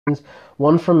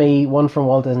One from me, one from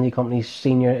Walt Disney Company's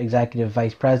Senior Executive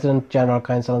Vice President, General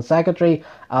Counsel and Secretary,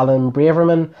 Alan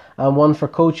Braverman, and one for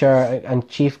Co-Chair and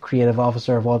Chief Creative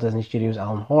Officer of Walt Disney Studios,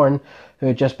 Alan Horn, who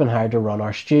had just been hired to run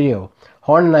our studio.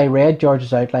 Horn and I read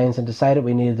George's outlines and decided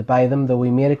we needed to buy them, though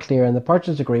we made it clear in the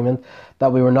purchase agreement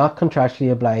that we were not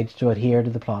contractually obliged to adhere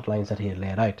to the plot lines that he had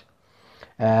laid out.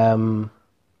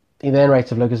 He then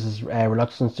writes of Lucas's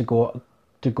reluctance to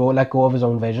let go of his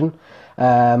own vision,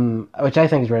 which I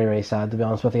think is really, really sad, to be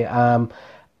honest with you,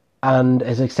 and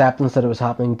his acceptance that it was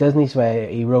happening Disney's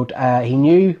way. He wrote, he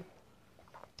knew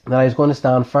that I was going to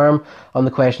stand firm on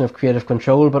the question of creative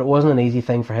control, but it wasn't an easy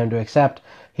thing for him to accept.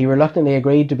 He reluctantly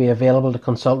agreed to be available to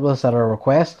consult with us at our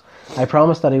request. I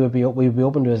promised that we would be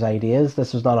open to his ideas.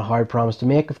 This was not a hard promise to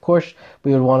make, of course.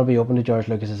 We would want to be open to George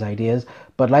Lucas's ideas,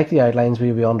 but like the outlines, we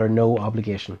would be under no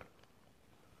obligation.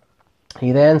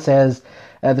 He then says,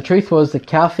 the truth was that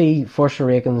Kathy, Force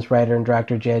Awakens writer and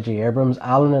director J.J. Abrams,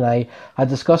 Alan and I had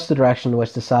discussed the direction in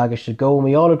which the saga should go, and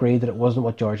we all agreed that it wasn't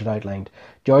what George had outlined.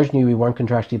 George knew we weren't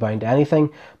contractually bound to anything,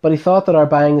 but he thought that our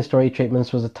buying the story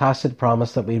treatments was a tacit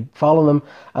promise that we'd follow them,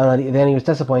 and then he was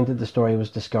disappointed the story was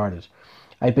discarded.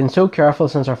 I've been so careful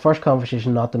since our first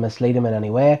conversation not to mislead him in any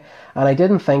way, and I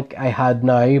didn't think I had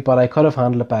now, but I could have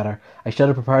handled it better. I should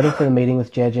have prepared him for the meeting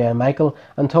with JJ and Michael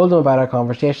and told him about our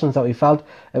conversations, that we felt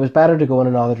it was better to go in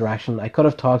another direction. I could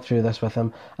have talked through this with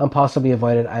him and possibly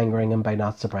avoided angering him by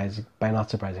not surprising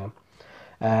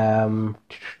him.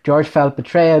 George felt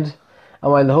betrayed,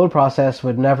 and while the whole process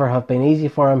would never have been easy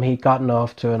for him, he'd gotten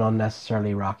off to an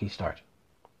unnecessarily rocky start.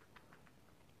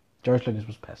 George Lucas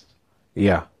was pissed.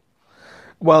 Yeah.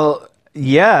 Well,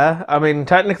 yeah. I mean,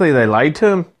 technically they lied to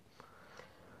him.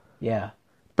 Yeah.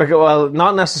 Because, well,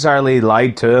 not necessarily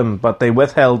lied to him, but they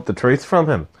withheld the truth from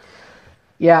him.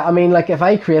 Yeah, I mean, like, if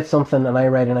I create something and I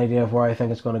write an idea of where I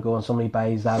think it's going to go and somebody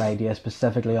buys that idea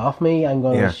specifically off me, I'm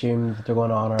going to assume that they're going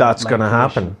to honour that's going to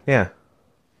happen, yeah.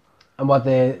 And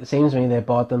it seems to me they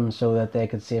bought them so that they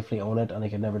could safely own it and they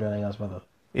could never do anything else with it.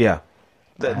 Yeah.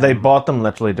 They bought them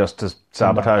literally just to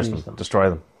sabotage them,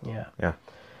 destroy them. Yeah. Yeah.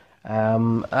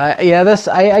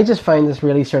 I just find this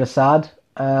really sort of sad.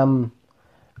 I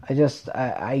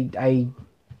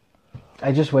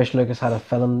just wish Lucas had a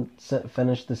film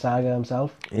finished the saga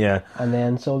himself. Yeah. And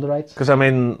then sold the rights. Because, I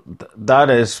mean,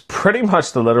 that is pretty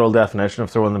much the literal definition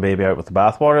of throwing the baby out with the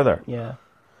bathwater there. Yeah.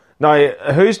 Now,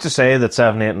 who's to say that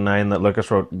 7, 8 and 9 that Lucas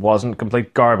wrote wasn't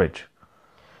complete garbage?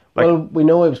 Like, well, we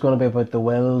know it was going to be about the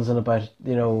Wills and about,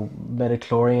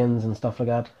 midichlorians and stuff like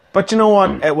that. But you know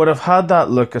what? It would have had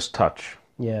that Lucas touch.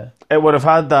 Yeah. It would have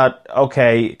had that,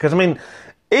 okay, because, I mean,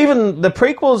 even the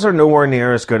prequels are nowhere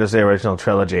near as good as the original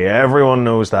trilogy. Everyone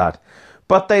knows that.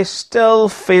 But they still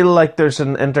feel like there's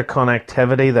an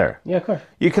interconnectivity there. Yeah, of course.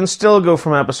 You can still go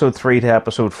from episode 3 to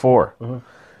episode 4. Mm-hmm.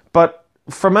 But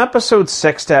from episode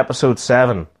 6 to episode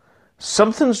 7,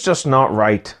 something's just not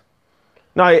right.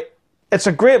 Now, it's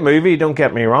a great movie, don't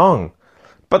get me wrong.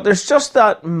 But there's just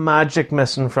that magic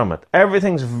missing from it.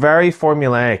 Everything's very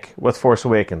formulaic with Force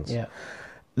Awakens. Yeah.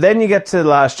 Then you get to The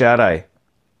Last Jedi.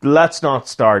 Let's not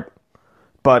start.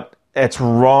 But it's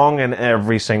wrong in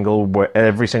every single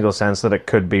sense that it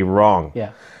could be wrong.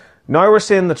 Yeah. Now we're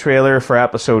seeing the trailer for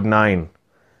episode 9.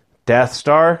 Death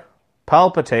Star,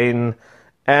 Palpatine,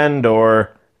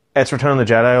 Endor. It's Return of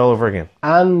the Jedi all over again.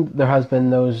 And there has been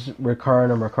those recurring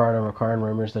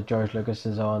rumours that George Lucas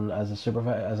is on as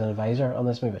an advisor on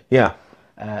this movie. Yeah.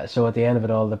 So at the end of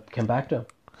it all, they came back to him.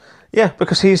 Yeah,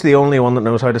 because he's the only one that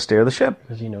knows how to steer the ship.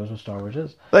 Because he knows what Star Wars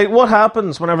is. Like, what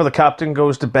happens whenever the captain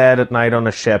goes to bed at night on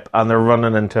a ship and they're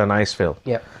running into an ice field?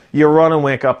 Yep. You run and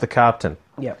wake up the captain.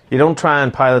 Yep. You don't try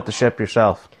and pilot the ship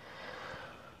yourself.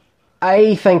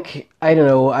 I think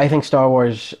Star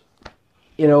Wars...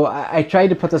 I tried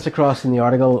to put this across in the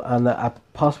article, and I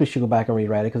possibly should go back and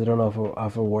rewrite it because I don't know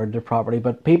if I worded it properly.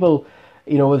 But people,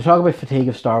 we talk about fatigue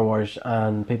of Star Wars,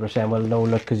 and people are saying, well, no,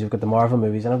 look, because you've got the Marvel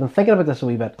movies. And I've been thinking about this a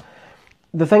wee bit.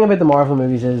 The thing about the Marvel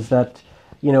movies is that,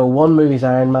 one movie's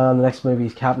Iron Man, the next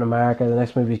movie's Captain America, the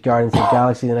next movie's Guardians of the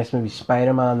Galaxy, the next movie's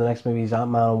Spider-Man, the next movie's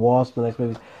Ant-Man and Wasp, the next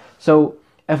movie's... So,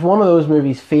 if one of those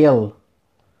movies fail...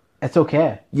 It's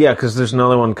okay. Yeah, because there's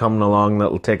another one coming along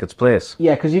that'll take its place.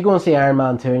 Yeah, because you go and see Iron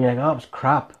Man 2 and you're like, oh, it was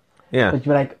crap. Yeah. But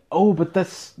you're like, oh, but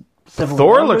this Civil Thor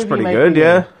War looks movie pretty good, be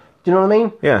yeah. Do you know what I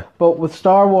mean? Yeah. But with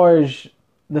Star Wars,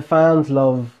 the fans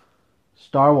love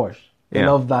Star Wars. They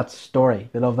love that story.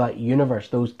 They love that universe,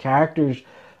 those characters.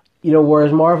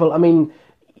 Whereas Marvel, I mean,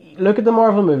 look at the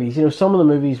Marvel movies. Some of the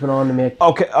movies went on to make...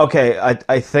 Okay,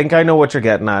 I think I know what you're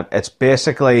getting at. It's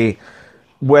basically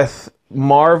with...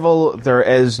 Marvel, there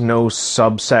is no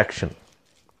subsection.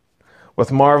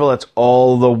 With Marvel, it's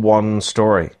all the one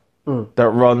story that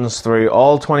runs through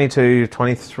all 22,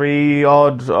 23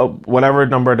 odd, whatever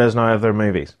number it is now of their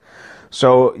movies.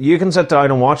 So you can sit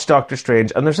down and watch Doctor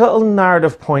Strange, and there's little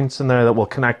narrative points in there that will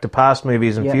connect to past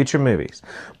movies and future movies.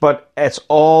 But it's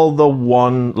all the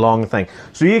one long thing.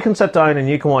 So you can sit down and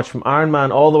you can watch from Iron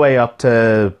Man all the way up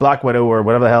to Black Widow or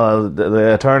whatever the hell,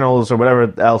 the Eternals or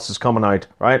whatever else is coming out,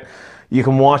 right? You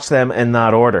can watch them in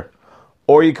that order.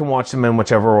 Or you can watch them in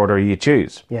whichever order you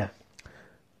choose. Yeah.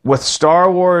 With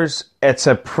Star Wars, it's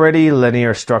a pretty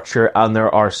linear structure, and there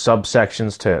are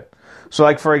subsections to it. So,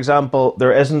 like, for example,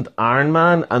 there isn't Iron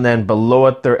Man, and then below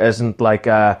it there isn't, like,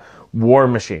 a War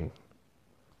Machine.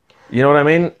 You know what I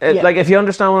mean? Like, if you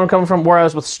understand where I'm coming from.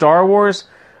 Whereas with Star Wars,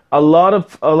 a lot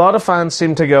of fans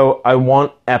seem to go, I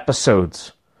want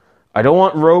episodes. I don't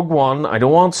want Rogue One. I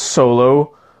don't want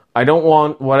Solo. I don't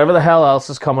want whatever the hell else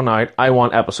is coming out. I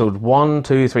want episode 1,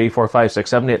 2, 3, 4, 5, 6,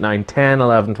 7, 8, 9, 10,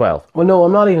 11, 12. Well, no,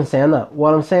 I'm not even saying that.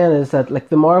 What I'm saying is that, like,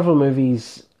 the Marvel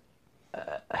movies...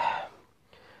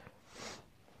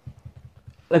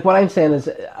 like, what I'm saying is,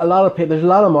 there's a lot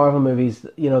of Marvel movies,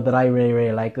 you know, that I really,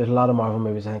 really like. There's a lot of Marvel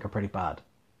movies I think are pretty bad.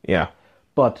 Yeah.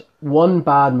 But one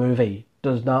bad movie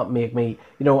does not make me...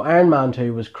 You know, Iron Man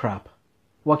 2 was crap.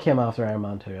 What came after Iron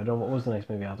Man 2? What was the next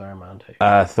movie after Iron Man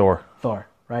 2? Thor. Thor,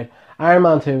 right? Iron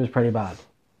Man 2 was pretty bad.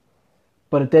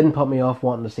 But it didn't put me off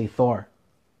wanting to see Thor.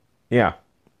 Yeah.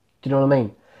 Do you know what I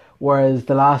mean? Whereas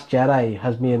The Last Jedi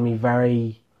has made me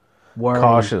very worried...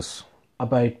 Cautious.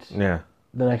 ...about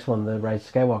the next one, The Rise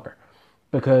of Skywalker.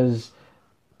 Because,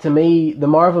 to me, the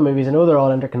Marvel movies, I know they're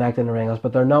all interconnected and everything else,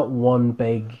 but they're not one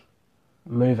big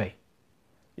movie.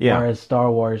 Yeah. Whereas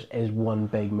Star Wars is one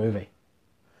big movie.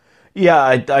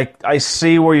 Yeah, I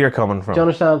see where you're coming from. Do you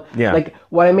understand? Yeah. Like,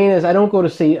 what I mean is, I don't go to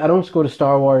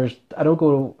Star Wars, I don't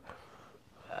go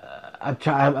to...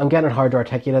 I'm getting it hard to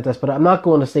articulate this, but I'm not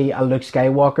going to see a Luke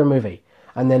Skywalker movie,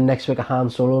 and then next week a Han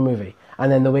Solo movie,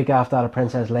 and then the week after that a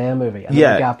Princess Leia movie, and the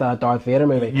week after that a Darth Vader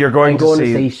movie. You're going to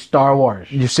see Star Wars.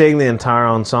 You're seeing the entire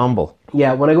ensemble.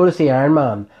 Yeah, when I go to see Iron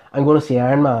Man, I'm going to see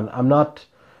Iron Man. I'm not,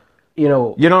 you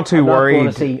know... You're not too worried... I'm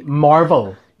not going to see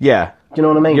Marvel. Yeah. Do you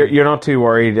know what I mean? You're not too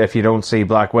worried if you don't see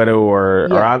Black Widow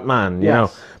or Ant-Man, you know,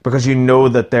 because you know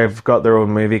that they've got their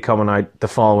own movie coming out the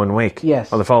following week.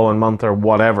 Yes. Or the following month or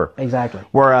whatever. Exactly.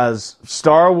 Whereas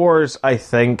Star Wars, I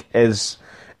think, it's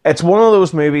one of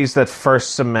those movies that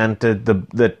first cemented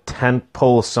the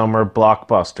tentpole summer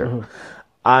blockbuster. Mm-hmm.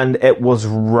 And it was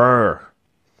rare.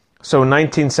 So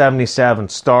 1977,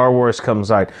 Star Wars comes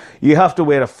out. You have to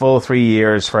wait a full 3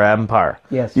 years for Empire.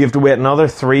 Yes. You have to wait another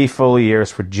 3 full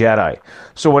years for Jedi.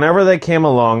 So whenever they came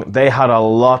along, they had a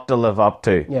lot to live up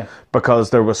to. Yeah. Because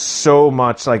there was so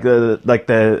much,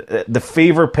 the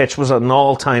fever pitch was at an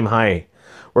all-time high.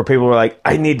 Where people were like,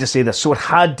 I need to see this. So it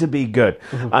had to be good.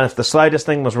 Mm-hmm. And if the slightest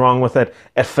thing was wrong with it,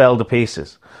 it fell to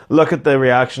pieces. Look at the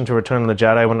reaction to Return of the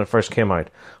Jedi when it first came out.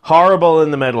 Horrible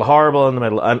in the middle.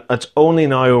 And it's only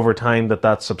now over time that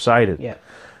that's subsided. Yeah.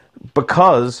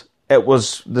 Because it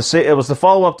was the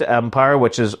follow-up to Empire,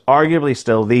 which is arguably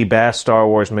still the best Star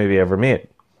Wars movie ever made.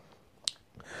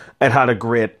 It had a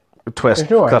great twist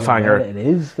cliffhanger. It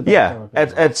is the best.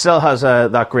 It still has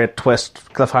that great twist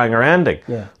cliffhanger ending.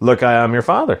 Yeah. Look, I am your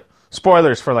father.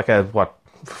 Spoilers for like a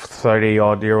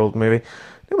 30-odd-year-old movie.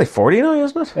 Nearly 40 now,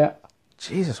 isn't it? Yeah.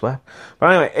 Jesus, what?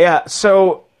 But anyway, yeah.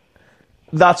 So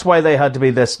that's why they had to be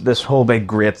this whole big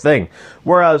great thing.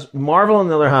 Whereas Marvel, on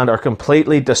the other hand, are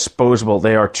completely disposable.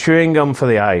 They are chewing gum for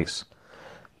the eyes.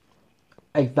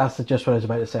 That's just what I was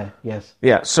about to say. Yes.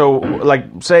 Yeah. So, like,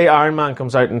 say Iron Man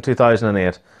comes out in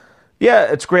 2008.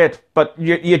 Yeah, it's great, but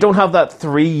you don't have that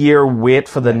 3-year wait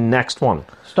for the next one.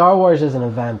 Star Wars is an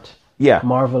event. Yeah.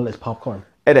 Marvel is popcorn.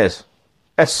 It is.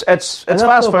 It's fast food.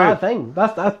 That's no bad thing.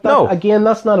 No. Again,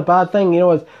 that's not a bad thing. You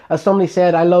know, as somebody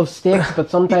said, I love steaks,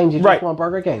 but sometimes you just want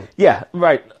Burger King. Yeah,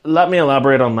 right. Let me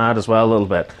elaborate on that as well a little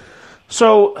bit.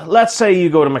 So, let's say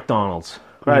you go to McDonald's,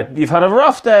 right? Mm. You've had a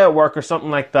rough day at work or something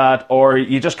like that, or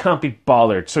you just can't be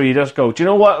bothered. So you just go, do you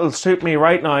know what will suit me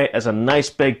right now is a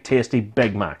nice, big, tasty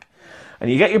Big Mac. And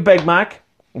you get your Big Mac,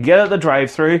 you get at the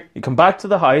drive-thru, you come back to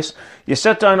the house, you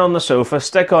sit down on the sofa,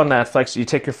 stick on Netflix, you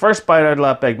take your first bite out of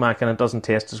that Big Mac and it doesn't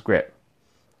taste as great.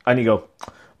 And you go,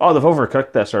 oh, they've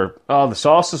overcooked this, or oh, the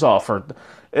sauce is off, or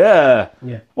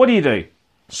What do?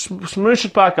 Smoosh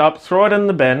it back up, throw it in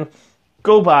the bin,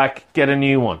 go back, get a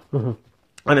new one. Mm-hmm.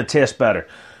 And it tastes better.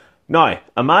 Now,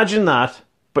 imagine that,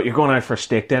 but you're going out for a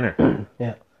steak dinner.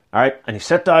 Yeah. All right, and you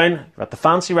sit down, you're at the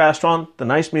fancy restaurant, the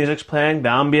nice music's playing, the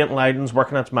ambient lighting's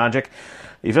working its magic.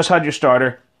 You've just had your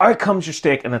starter, out comes your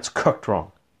steak and it's cooked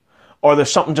wrong. Or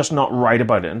there's something just not right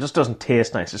about it and it just doesn't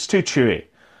taste nice. It's too chewy.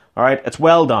 All right, it's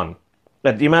well done.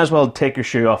 But you may as well take your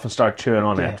shoe off and start chewing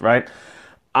on it, right?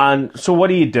 And so what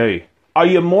do? Are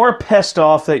you more pissed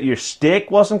off that your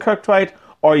steak wasn't cooked right,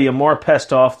 or are you more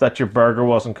pissed off that your burger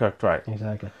wasn't cooked right?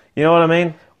 Exactly. You know what I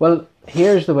mean? Well,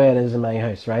 here's the way it is in my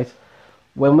house, right?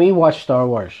 When we watch Star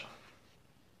Wars,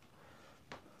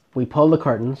 we pull the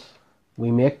curtains,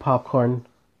 we make popcorn,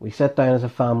 we sit down as a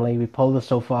family, we pull the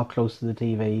sofa up close to the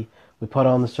TV, we put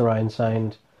on the surround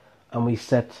sound, and we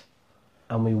sit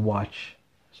and we watch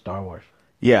Star Wars.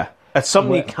 Yeah. It's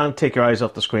something you can't take your eyes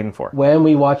off the screen for. When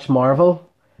we watch Marvel,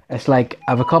 it's like,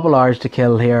 I have a couple hours to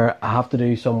kill here, I have to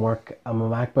do some work, I'm a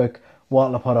MacBook,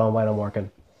 what'll I put on while I'm working?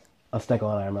 I'll stick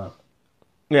on Iron Man.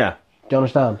 Yeah. Do you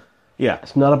understand? Yeah.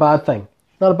 It's not a bad thing.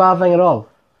 Not a bad thing at all.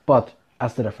 But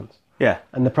that's the difference. Yeah.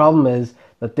 And the problem is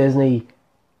that Disney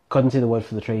couldn't see the wood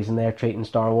for the trees and they're treating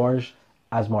Star Wars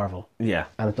as Marvel. Yeah.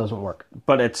 And it doesn't work.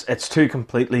 But it's two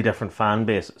completely different fan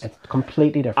bases. It's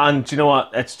completely different. And do you know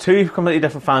what? It's two completely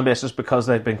different fan bases because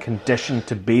they've been conditioned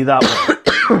to be that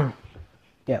way.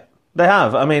 Yeah. They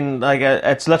have. I mean, like,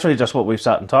 it's literally just what we've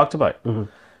sat and talked about. Mm-hmm.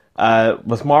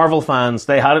 With Marvel fans,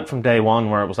 they had it from day one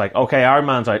where it was like, okay, Iron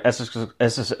Man's out.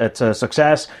 It's a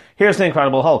success. Here's the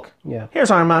Incredible Hulk. Yeah.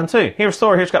 Here's Iron Man 2. Here's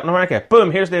Thor. Here's Captain America.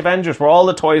 Boom. Here's the Avengers, where all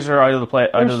the toys are out of the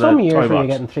There's some years toy where box. you're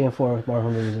getting 3 and 4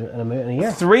 Marvel movies in a year.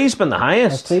 3's been the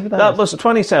highest. That was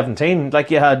 2017.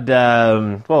 Like, you had,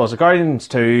 what was it? Guardians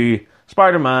 2,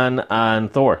 Spider-Man,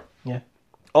 and Thor. Yeah.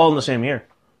 All in the same year.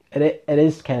 It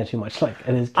is kind of too much. Like,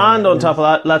 it is. And on top of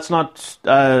that, let's not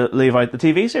leave out the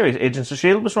TV series. Agents of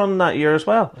S.H.I.E.L.D. was running that year as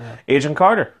well. Yeah. Agent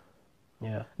Carter.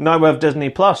 Yeah. Now we have Disney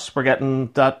Plus. We're getting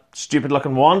that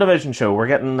stupid-looking WandaVision show. We're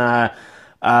getting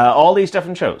all these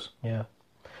different shows. Yeah.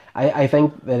 I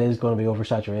think it is going to be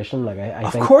oversaturation. Like, I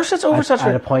think of course it's oversaturation.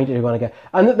 At a point you're going to get...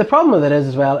 And the problem with it is,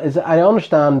 as well, is I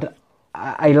understand...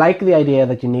 I like the idea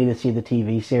that you need to see the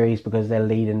TV series because they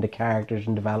lead into characters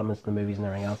and developments in the movies and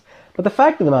everything else. But the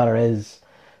fact of the matter is,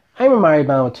 I'm a married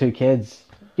man with 2 kids.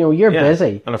 You know, you're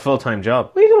busy. And a full-time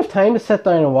job. We don't have time to sit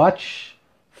down and watch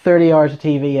 30 hours of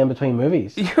TV in between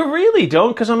movies. You really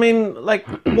don't, because, I mean, like,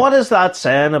 what is that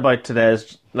saying about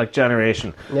today's, like,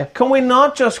 generation? Yeah. Can we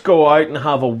not just go out and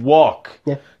have a walk?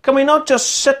 Yeah. Can we not just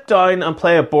sit down and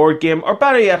play a board game, or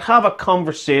better yet, have a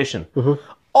conversation? Mm-hmm.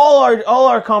 All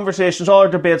our conversations, all our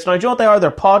debates now, do you know what they are?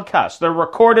 They're podcasts. They're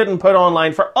recorded and put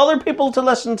online for other people to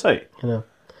listen to. You know.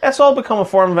 It's all become a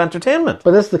form of entertainment.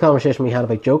 But this is the conversation we had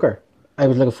about Joker. I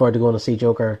was looking forward to going to see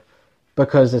Joker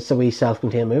because it's a wee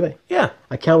self-contained movie. Yeah.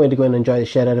 I can't wait to go in and enjoy the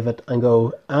shit out of it and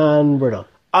go, and we're done.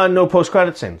 And no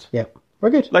post-credit scenes. Yeah. We're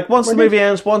good. Like, once the movie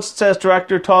ends, once it says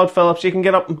director Todd Phillips, you can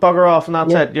get up and bugger off, and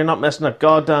that's it. You're not missing a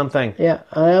goddamn thing. Yeah,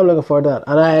 I am looking forward to that.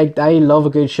 And I love a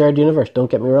good shared universe,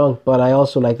 don't get me wrong, but I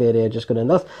also like the idea of just going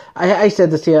in. I said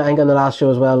this to you, I think, on the last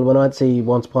show as well, when I went to see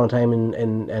Once Upon a Time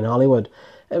in Hollywood.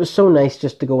 It was so nice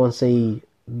just to go and see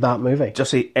that movie.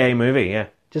 Just see a movie, yeah.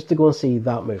 Just to go and see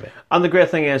that movie. And the great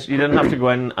thing is, you didn't have to go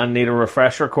in and need a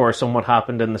refresher course on what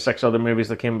happened in the 6 other movies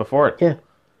that came before it. Yeah.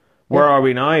 Where are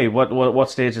we now? What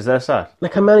stage is this at?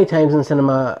 Like, how many times in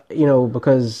cinema, you know,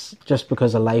 because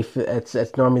of life, it's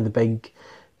normally the big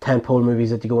tentpole movies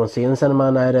that you go and see in the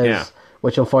cinema nowadays,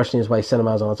 which unfortunately is why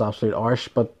cinema is on its absolute arse,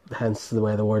 but hence the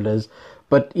way the world is.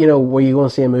 But, you know, where you go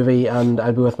and see a movie and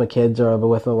I'll be with my kids or I'll be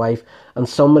with my wife and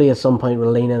somebody at some point will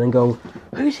lean in and go,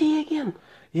 who's he again?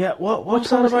 Yeah, what's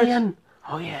that about?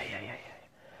 Oh, yeah.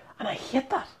 And I hate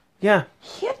that. Yeah.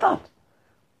 Hate that.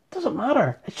 It doesn't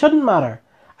matter. It shouldn't matter.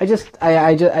 I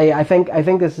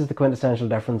think this is the quintessential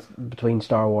difference between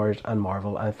Star Wars and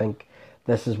Marvel. I think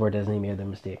this is where Disney made their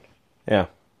mistake. Yeah.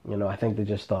 You know, I think they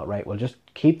just thought, right, well, just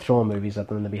keep throwing movies at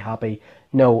them and they'll be happy.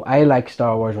 No, I like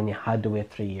Star Wars when you had to wait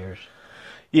 3 years.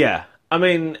 Yeah. I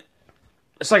mean,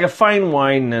 it's like a fine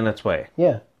wine in its way.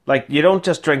 Yeah. Like, you don't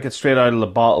just drink it straight out of the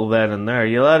bottle then and there.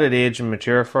 You let it age and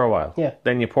mature for a while. Yeah.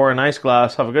 Then you pour a nice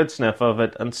glass, have a good sniff of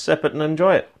it, and sip it and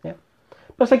enjoy it. Yeah.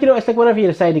 But it's like, you know, it's like whenever you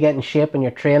decide to get in shape and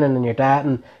you're training and you're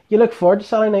dieting, you look forward to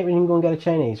Saturday night when you can go and get a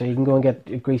Chinese or you can go and get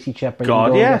a greasy chip. Or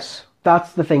God, yes.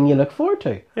 That's the thing you look forward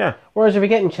to. Yeah. Whereas if you're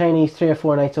getting Chinese 3 or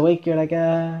 4 nights a week, you're like,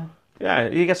 yeah,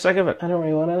 you get sick of it. I don't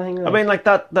really want anything else. I mean, like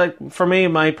that, for me,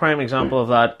 my prime example of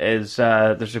that is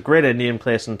there's a great Indian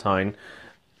place in town,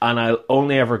 and I'll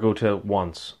only ever go to it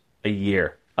once a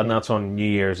year, and that's on New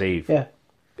Year's Eve. Yeah.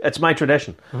 It's my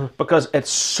tradition, because it's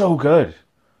so good.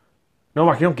 No,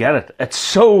 Mark, you don't get it. It's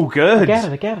so good.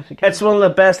 I get it. It's one of the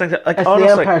best things. Like, it's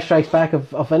honestly, the Empire Strikes Back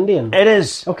of Indian. It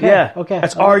is. Okay. Yeah. Okay.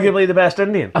 It's arguably the best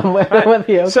Indian. I'm with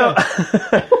you. Okay. So,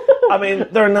 I mean,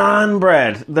 they're naan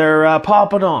bread, they're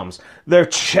papadums, they're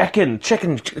chicken,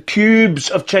 cubes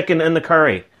of chicken in the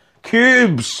curry.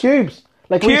 Cubes.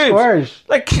 Like wee cubes. squares.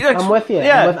 Like I'm with you.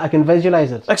 Yeah. I can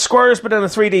visualize it. Like squares, but in a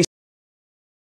 3D